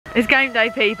It's game day,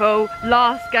 people.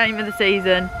 Last game of the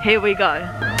season. Here we go.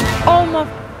 Oh my.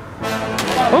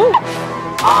 Oh.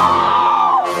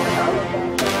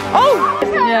 Oh.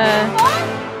 Yeah.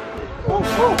 Oh.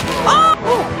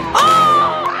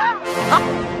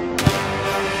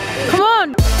 Come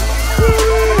on.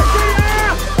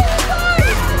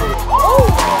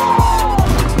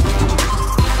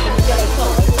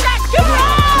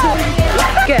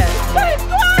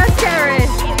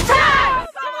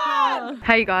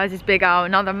 Hey guys, it's Big Al.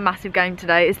 Another massive game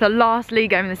today. It's the last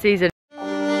league game of the season.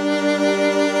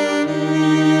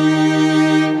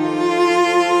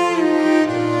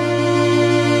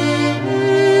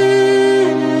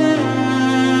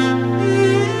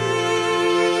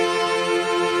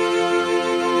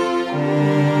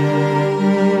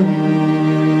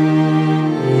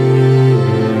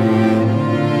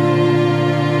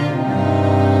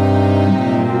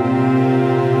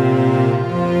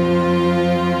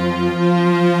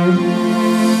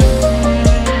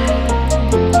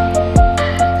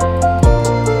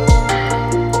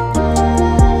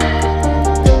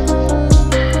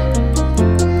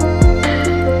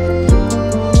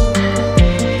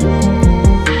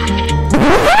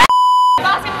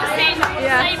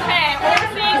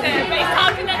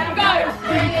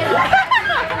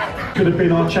 Could have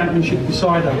been our championship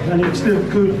decider, and it still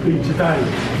could be today.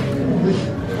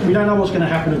 We don't know what's going to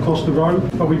happen across the road,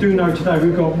 but we do know today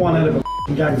we've got one hell of a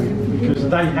game because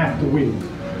they have to win.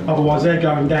 Otherwise they're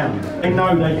going down. They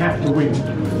know they have to win,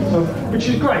 so, which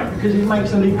is great because it makes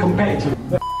the league competitive.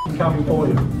 They're coming for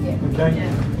you, okay?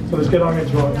 Yeah. So let's get our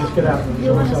heads right, let's get out.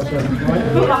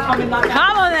 Right?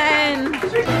 Come on then!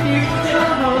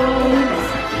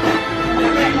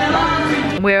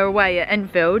 We're away at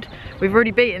Enfield. We've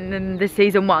already beaten them this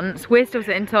season once. We're still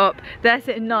sitting top. They're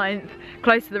sitting 9th,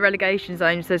 close to the relegation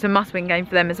zone, so it's a must-win game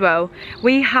for them as well.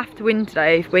 We have to win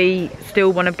today if we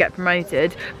still want to get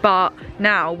promoted, but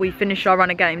now we finished our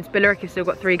run of games. Bailess have still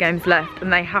got 3 games left,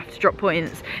 and they have to drop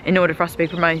points in order for us to be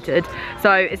promoted.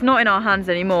 So it's not in our hands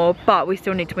anymore, but we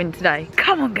still need to win today.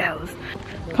 Come on, girls.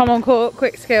 Come on, Court.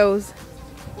 Quick skills.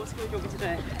 What skill do you want me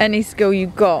to do? Any skill you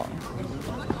got.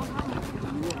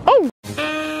 Oh!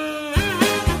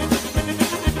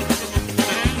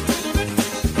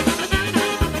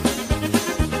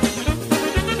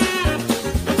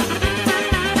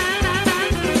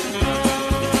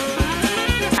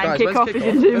 Kick off is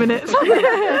in 2 minutes.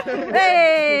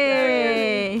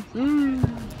 Hey!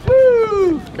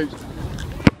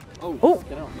 Oh!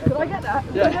 Did I get that?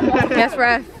 Yeah. Yes,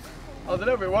 ref. I was a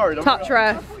little bit worried. Touch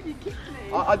ref.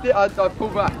 I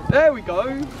pulled back. There we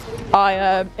go.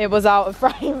 It was out of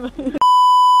frame.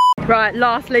 Right,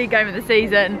 last league game of the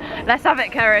season. Let's have it,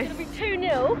 Keris. It'll be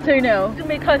 2-0. 2-0. It's going to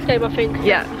be a close game, I think.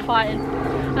 Yeah. Fighting.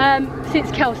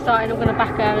 Since Kel's starting, I'm going to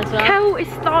back her as well. Kel is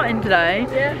starting today.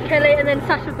 Yeah, Kelly, and then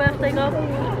Sasha's birthday goal.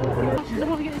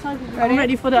 Ready? I'm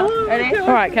ready for that. Ready?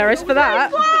 Alright, Keris, for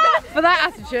that. For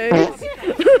that attitude.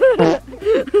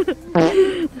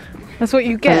 That's what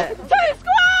you get.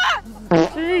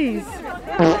 Jeez.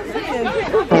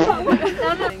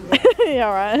 Yeah,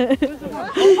 alright.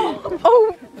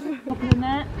 Oh!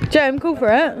 Jem, call for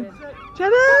it.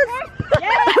 Jemmers!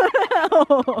 Yeah!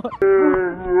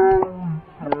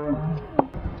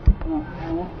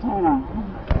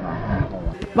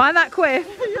 Mind that quiff.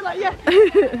 You're like, yeah.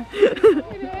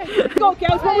 Go,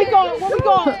 girls, what we got? What we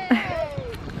got?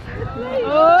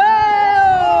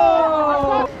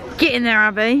 Oh! Get in there,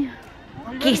 Abby.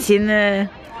 Get in there.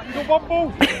 You got 1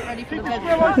 ball. Ready for the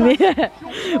bench. Yeah.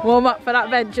 Warm up for that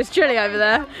bench. It's chilly over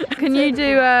there. Can you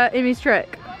do Imi's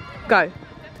trick? Go.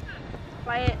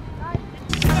 Try it.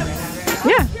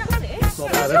 Yeah.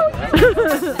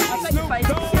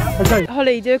 Okay.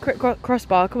 Holly, do a quick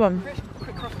crossbar. Come on.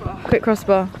 Quick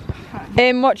crossbar.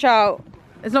 Watch out.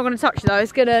 It's not going to touch you though.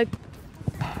 It's going to...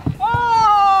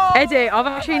 Oh! Eddie, I've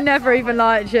actually never even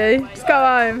liked you. Just go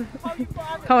home.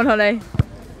 Come on, Holly.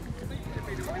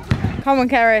 Come on,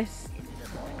 Keris.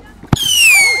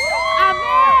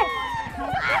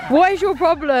 What is your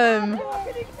problem?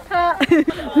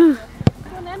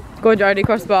 Go on, Jodie,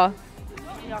 crossbar.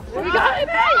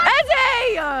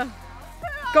 Eddie!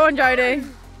 Go on, Jodie.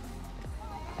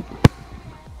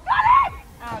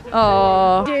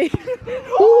 Oh.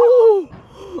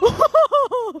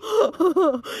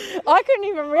 I couldn't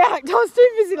even react. I was too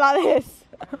busy like this.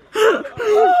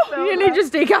 You nearly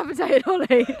just decapitated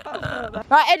Holly.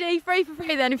 Right, Eddie, 3 for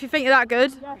 3 then if you think you're that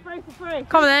good. Yeah, 3 for 3.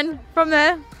 Come on then, from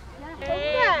there.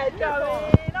 Yeah, going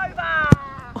over.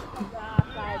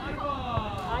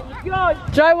 Do you know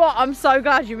what? I'm so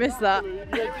glad you missed that.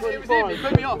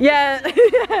 Yeah.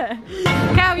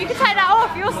 Cal, you can take that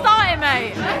off. You're starting,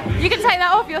 mate. You can take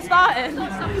that off. You're starting.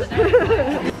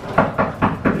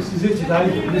 This is it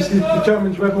today. This is the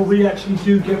Gentleman's Rebel. We actually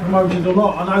do get promoted a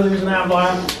lot. I know there's an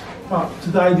outlier, but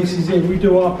today this is it. We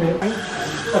do our bit. But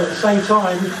at the same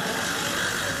time,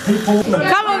 people.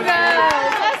 Come on,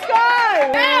 girls. Let's go.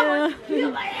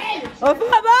 Oh,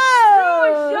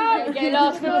 Get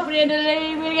lost for the end of the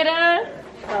league. We're gonna get it.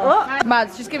 oh.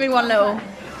 Mads, just give me one little.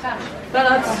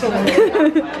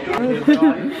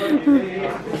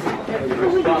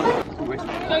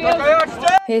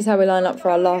 Here's how we line up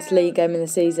for our last league game in the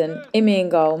season. Imi in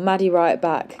goal, Maddie right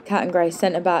back, Kat and Grace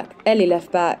centre back, Ellie left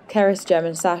back, Keris, Jem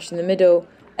and Sash in the middle,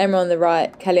 Emma on the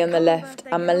right, Kelly on the left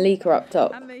and Malika up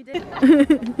top.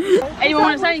 Anyone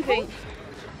want to say anything?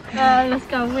 Let's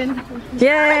go and win.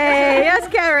 Yay! Yes,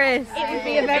 Keris!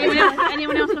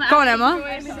 Anyone else want to? Go on, Emma.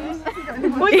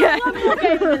 Yeah.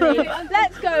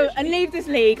 Let's go and leave this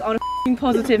league on a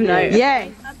positive note.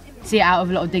 Yes. See it out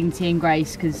of a lot of dignity and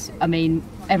grace, because I mean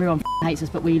everyone hates us,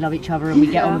 but we love each other and we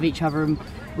get on with each other, and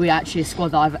we're actually a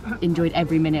squad that I've enjoyed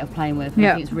every minute of playing with. And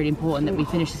I think it's really important that we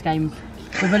finish this game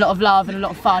with a lot of love and a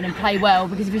lot of fun and play well,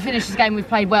 because if we finish this game we've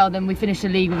played well, then we finish the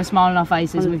league with a smile on our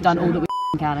faces and we've done all that we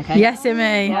can. Okay? Yes,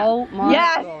 Imi. Oh my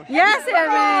God. Yes,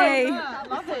 Imi.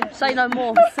 Say no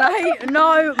more. Say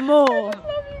no more.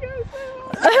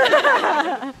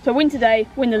 So win today,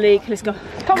 win the league. Let's go.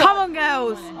 Come on,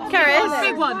 girls. Keris.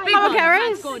 Big one. Come on,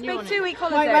 Keris. Big 2 week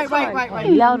holiday. Wait.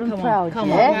 Loud and proud. Come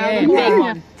on. Yeah, big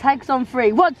one. Tags on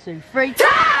 3. 1, 2, 3.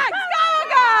 Tags! Come on,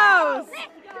 girls.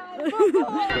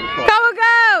 Come on,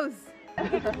 girls.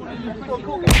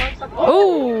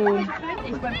 Ooh.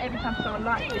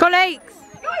 Go Lakes.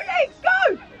 Go Leeds,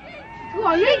 go! Come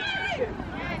on, Leeds.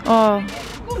 Oh.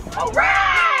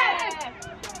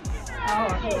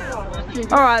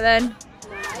 All right then.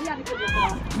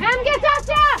 Get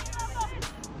Tasha!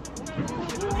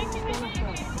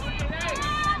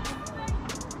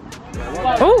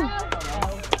 Oh.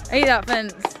 Eat that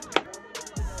fence.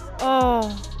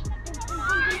 Oh.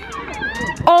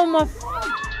 Oh my.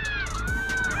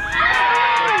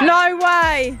 No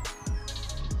way.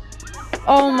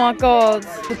 Oh my God.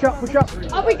 Push up, push up.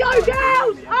 Up we go,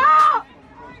 girls! Up!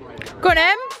 Go on,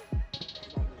 Em.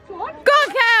 Go on,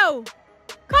 Kel.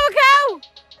 Come on, Kel.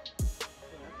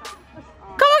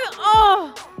 Come on.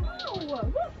 Oh.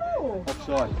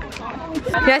 Offside.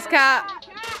 Yes, Kat.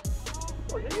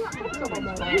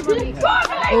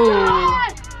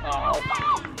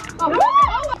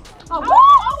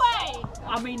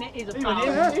 I mean, it is a foul.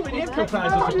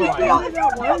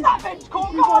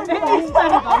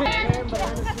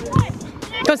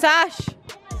 Go, Sash.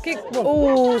 Kick.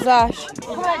 Oh, Sash.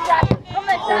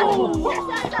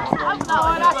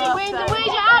 Where's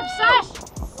your abs, Sash?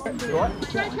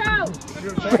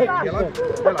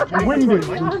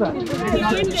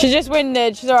 She's just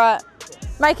winded. She's all right.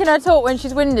 Making her talk when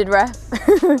she's winded, ref.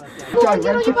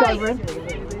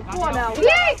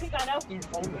 Legs!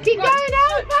 Keep going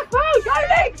out, back post! Go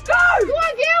Legs, go! Go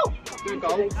on, Gil!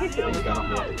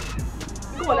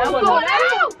 Go on out!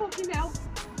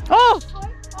 Oh!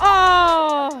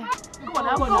 Oh! Go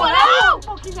on out!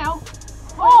 Fucking hell!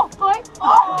 Oh, boy!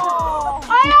 Oh!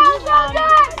 I am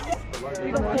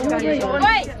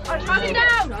Wait! I'm running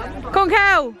down! Come on,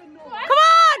 Kel! Come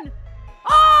on!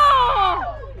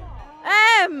 Oh!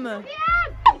 M!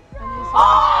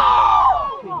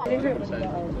 Oh! Come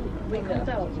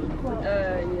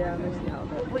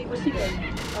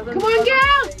on,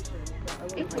 girls!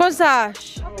 Come on,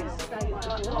 Sash!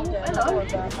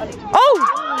 Oh! Oh!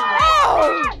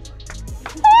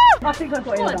 I think I've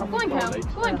got it. Go on, Cal.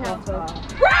 Go on, Cal.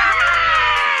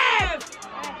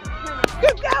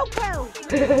 Good girl, Kel!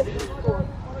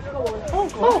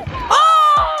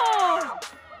 Oh!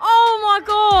 Oh my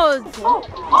God!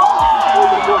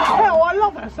 Kel, I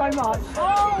love her so much.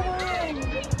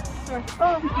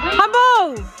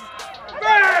 Handball!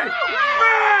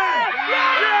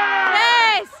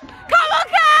 Yes! Come on,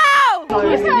 Cal!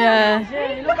 Yeah.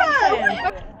 Look at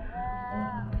her!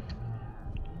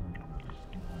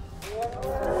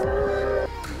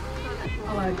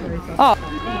 Oh.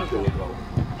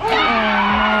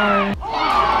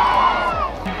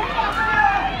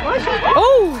 Oh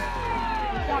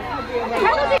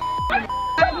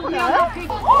no!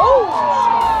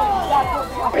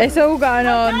 It's all going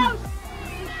on.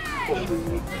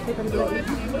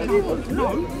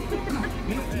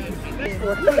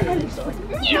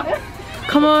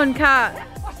 Come on, Kat.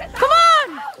 Come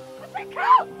on!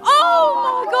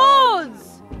 Oh my God!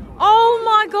 Oh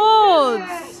my God!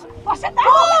 I said that!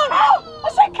 I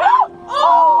said count!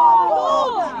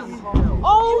 Oh my God!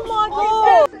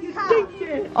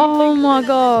 Oh my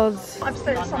god. It's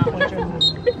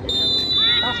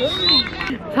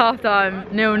half time,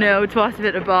 0-0, twice we've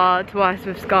hit the bar, twice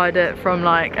we've skied it from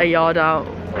like a yard out.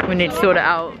 We need to sort it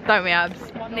out, don't we,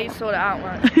 Abs? Need to sort it out,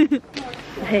 man.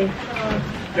 Hey.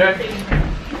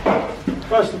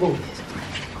 First of all,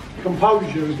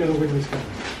 composure is going to win this game.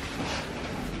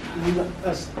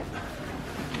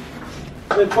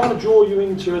 They're trying to draw you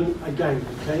into a game,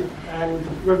 okay? And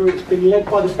whether it's been led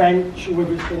by the bench or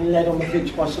whether it's been led on the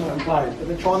pitch by certain players, but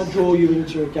they're trying to draw you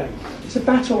into a game. It's a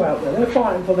battle out there. They're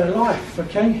fighting for their life,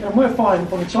 okay? And we're fighting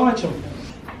for the title.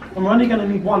 And we're only going to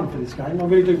need one for this game. I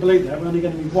really do believe that. We're only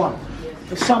going to need one.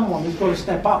 But someone has got to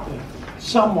step up there.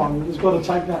 Someone has got to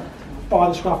take that by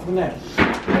the scruff of the neck.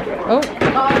 Oh.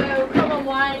 Oh, come on,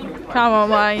 Wayne. Come on,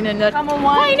 Wayne. Come on,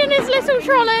 Wayne. Wayne and his little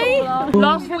trolley.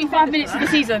 Last 45 minutes of the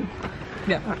season.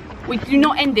 Yeah. We do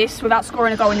not end this without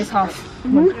scoring a goal in this half.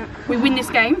 We win this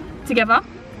game together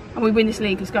and we win this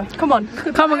league. Let's go. Come on.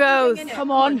 Come on, girls. Come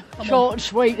on. Short and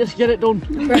sweet, let's get it done.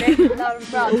 Ready?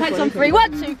 Takes on 3.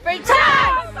 1, 2, 3, 2!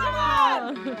 Come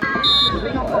on!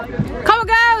 Come on,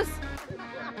 girls.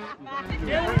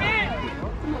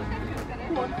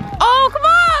 Oh, come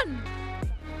on.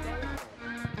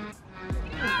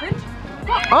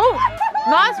 Oh,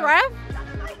 nice, ref.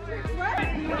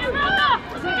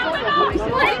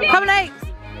 Come on, Leeks.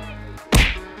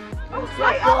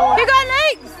 You got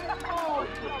Leeks.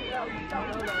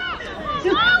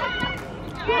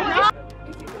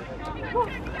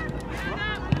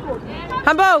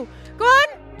 Handball. Go on.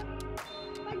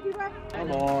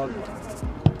 Come on.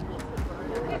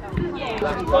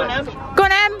 Go on, Em. Come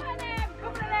on, Em.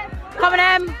 Go on,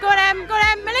 Em. Go on,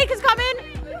 Em. Malika's coming.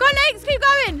 Go on, Leeks. Keep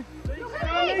going.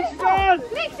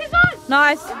 Leeks is on.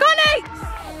 Nice. Go on, Leeks.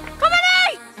 Come on,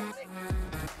 Leeks.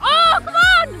 Oh, come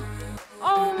on.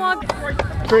 Oh my.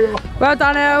 Well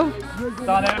done, El.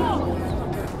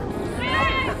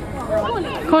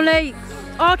 Come on, Leeks.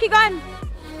 Oh, keep going.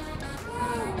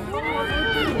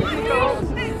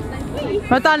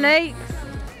 Well done, Leeks.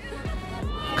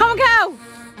 Come on, Kel.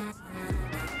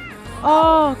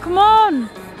 Oh, come on.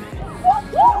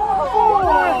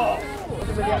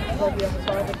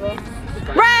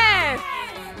 Ref.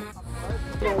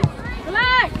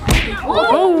 Relax.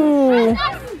 Oh.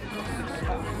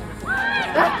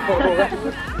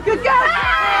 Good girl.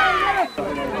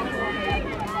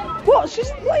 What is she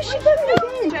doing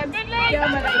again?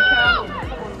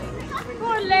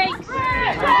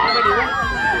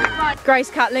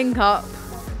 Grace Cat link up.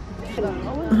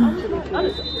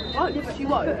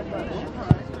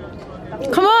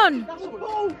 Come on!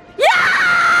 Yes!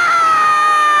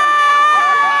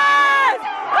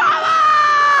 Come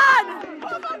on!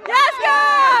 Yes,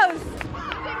 girls!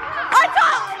 I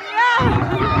thought, yeah!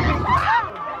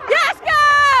 Yes,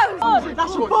 girls!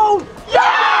 That's a ball!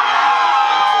 Yeah!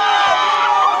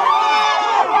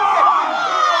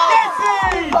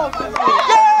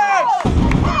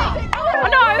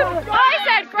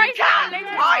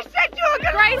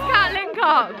 Grace Cat link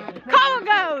up. Come on,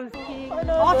 girls.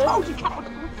 I told you, Cat.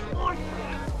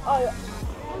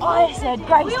 I said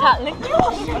Grace Cat link up.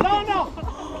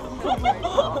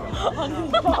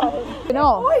 No.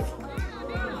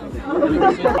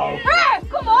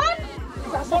 Come on.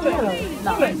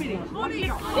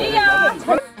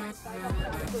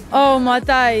 Oh my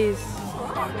days.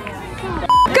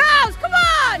 Girls, come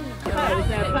on! Go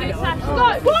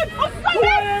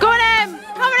on, Em!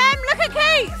 Come on, Em! Look at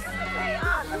Keith!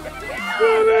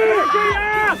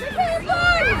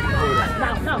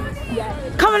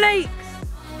 Come on, Leeks!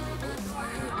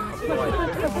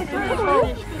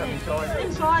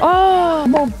 Oh!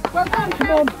 Come on!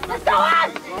 Let's go on!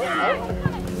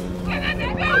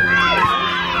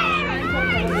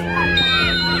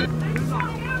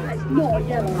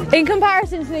 In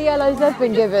comparison to the yellows they've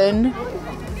been given.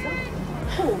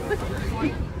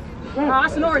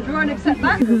 That's an orange, we won't accept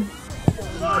that.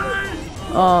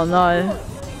 Oh no.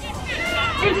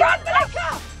 In front, Malika!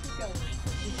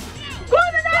 Go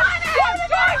on,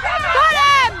 Got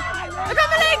him! Look at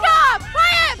Malika!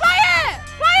 Play it! Play it!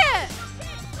 Play it!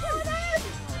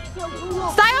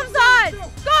 Stay on side!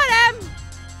 Got him!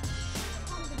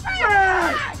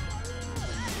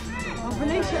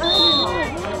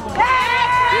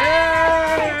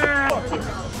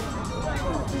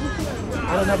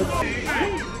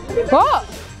 What?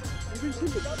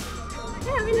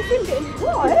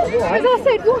 As I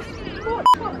said, what?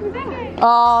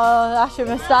 Oh, that's your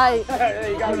mistake.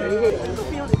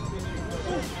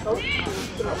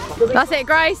 That's it,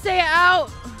 Grace. See it out.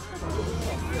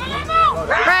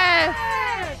 Ref.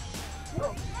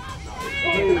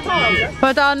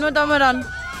 Well done, well done, well done.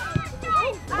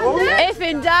 If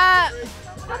in doubt.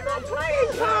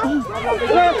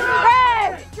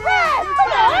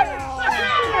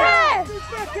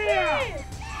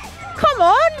 Come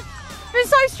on! Been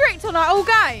so strict on that all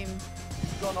game.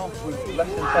 Gone off with less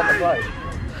than 10 to play.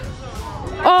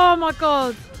 Oh my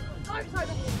god.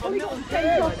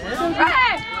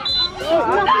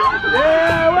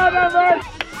 Yeah, well done, man.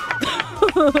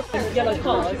 Yellow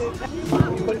card.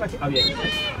 Oh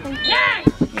yeah.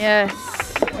 Yes.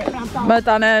 Well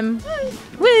done him.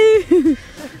 Woo!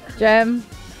 Gem.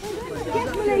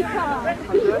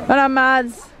 Well done,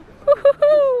 Mads.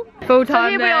 Full time. So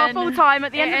here we are, full time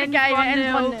at the end of the game. It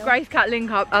ends 1-0. Grace Cat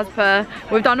link up as per.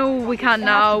 We've done all we can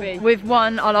now. We've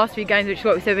won our last few games, which is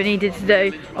what we said we needed to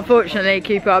do. Unfortunately,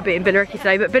 Cooper are beating Billericay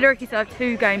today, but Billericay still have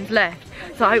 2 games left.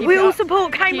 So we all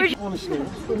support Cambridge. Honestly,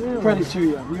 credit to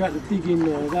you. You had to dig in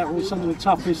there. That was some of the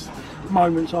toughest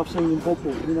moments I've seen in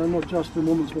football, you know, not just in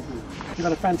women's football. You've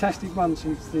had a fantastic run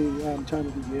since the turn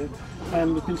of the year,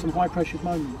 and there's been some high pressured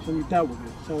moments, and you've dealt with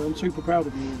it. So I'm super proud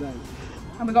of you today.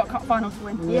 And we got a cup final to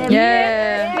win.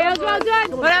 Yeah. Girls, well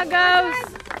done. Well done, girls.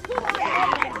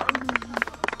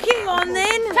 Keep on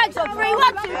then. Takes on 3,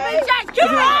 1, 2,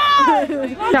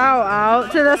 3, Shout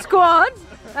out to the squad.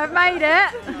 They've made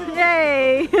it.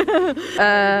 Yay.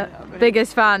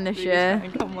 Biggest fan this year.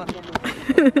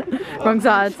 Wrong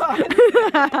side.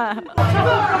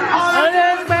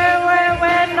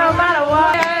 Win, no matter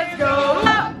what. Let's go.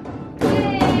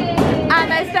 And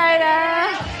they stay there.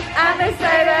 And they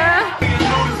stay there.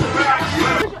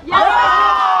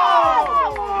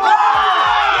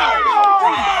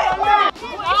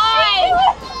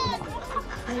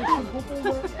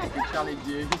 Challenge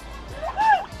you.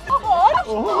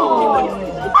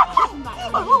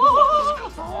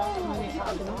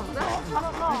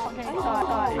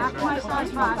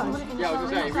 Yeah, I was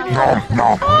going to say,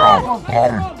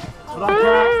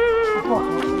 really.